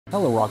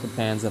Hello rocket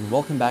fans, and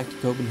welcome back to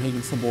Copenhagen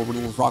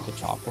Suborbital's Rocket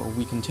Shop, where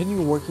we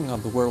continue working on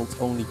the world's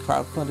only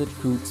crowdfunded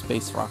crewed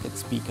space rocket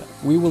Spica.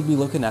 We will be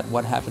looking at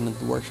what happened at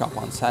the workshop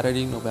on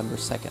Saturday, November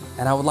 2nd.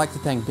 And I would like to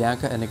thank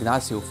Bianca and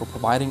Ignacio for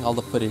providing all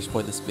the footage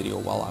for this video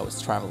while I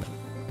was traveling.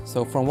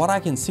 So from what I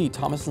can see,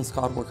 Thomas and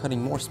Scott were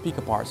cutting more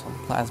Spica parts on the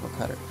plasma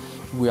cutter.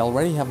 We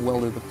already have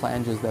welded the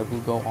flanges that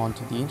will go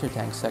onto the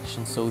intertank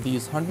section, so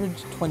these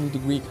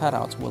 120-degree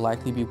cutouts will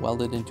likely be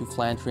welded into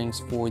flange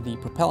rings for the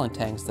propellant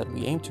tanks that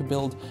we aim to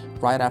build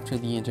right after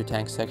the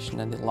intertank section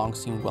and the long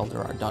seam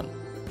welder are done.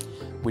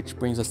 Which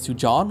brings us to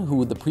John,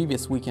 who the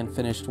previous weekend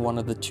finished one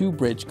of the 2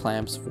 bridge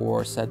clamps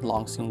for said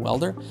long seam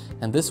welder,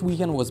 and this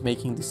weekend was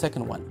making the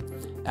second one.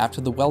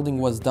 After the welding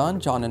was done,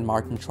 John and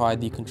Martin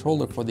tried the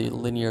controller for the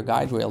linear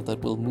guide rail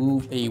that will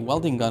move a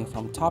welding gun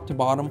from top to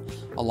bottom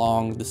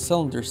along the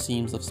cylinder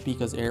seams of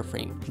Spica's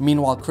airframe.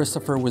 Meanwhile,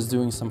 Christopher was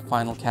doing some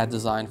final CAD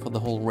design for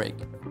the whole rig.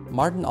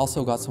 Martin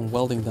also got some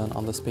welding done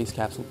on the space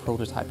capsule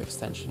prototype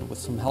extension with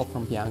some help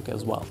from Bianca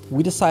as well.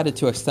 We decided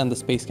to extend the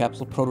space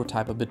capsule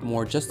prototype a bit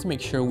more just to make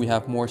sure we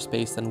have more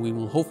space than we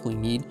will hopefully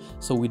need,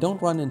 so we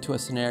don't run into a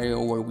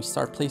scenario where we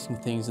start placing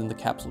things in the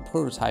capsule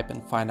prototype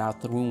and find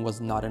out the room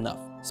was not enough.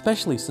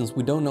 Especially since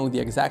we don't know the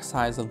exact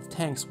size of the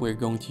tanks we're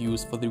going to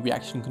use for the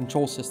reaction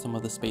control system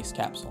of the space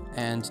capsule.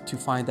 And to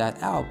find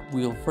that out,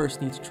 we'll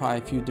first need to try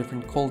a few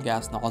different cold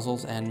gas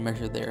nozzles and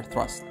measure their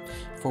thrust,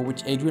 for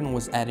which Adrian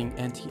was adding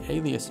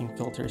anti-aliasing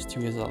filters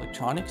to his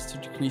electronics to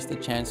decrease the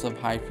chance of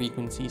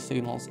high-frequency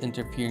signals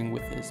interfering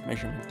with his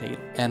measurement data.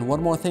 And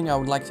one more thing I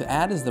would like to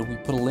add is that we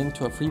put a link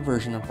to a free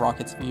version of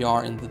Rockets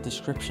VR in the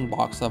description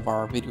box of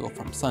our video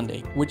from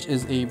Sunday, which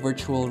is a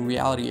virtual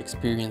reality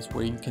experience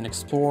where you can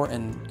explore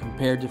and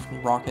compare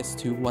different rockets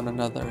to one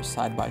another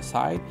side by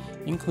side,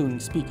 including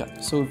Spica.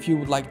 So if you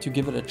would like to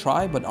give it a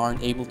try but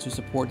aren't able to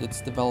support its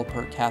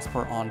developer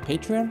Casper on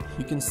Patreon,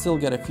 you can still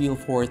get a feel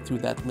for it through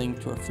that link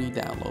to a free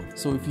download.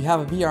 So if you have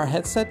a VR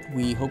headset,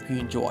 we hope you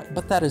enjoy.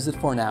 But that is it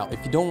for now.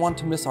 If you don't want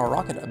to miss our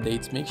rocket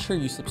updates, make sure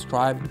you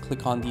subscribe and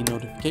click on the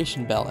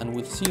notification bell, and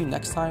we'll see you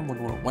next time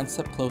when we're one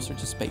step closer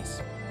to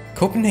space.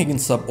 Copenhagen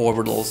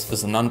Suborbitals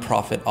is a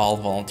non-profit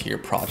all-volunteer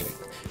project.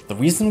 The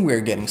reason we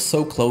are getting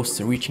so close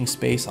to reaching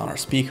space on our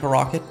Spica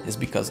rocket is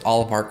because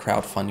all of our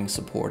crowdfunding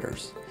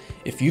supporters.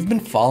 If you've been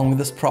following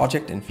this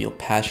project and feel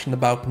passionate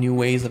about new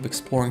ways of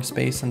exploring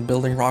space and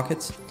building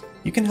rockets,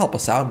 you can help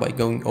us out by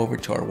going over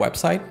to our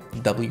website,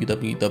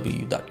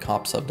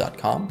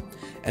 www.copsub.com,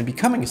 and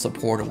becoming a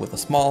supporter with a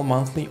small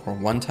monthly or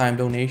one-time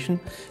donation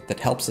that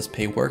helps us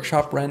pay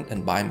workshop rent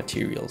and buy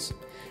materials.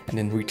 And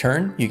in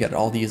return, you get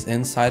all these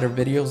insider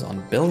videos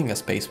on building a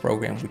space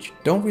program which you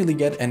don't really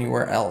get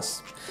anywhere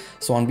else.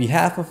 So on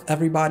behalf of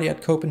everybody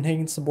at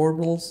Copenhagen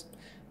Suborbitals,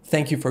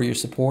 thank you for your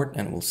support,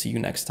 and we'll see you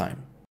next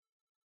time.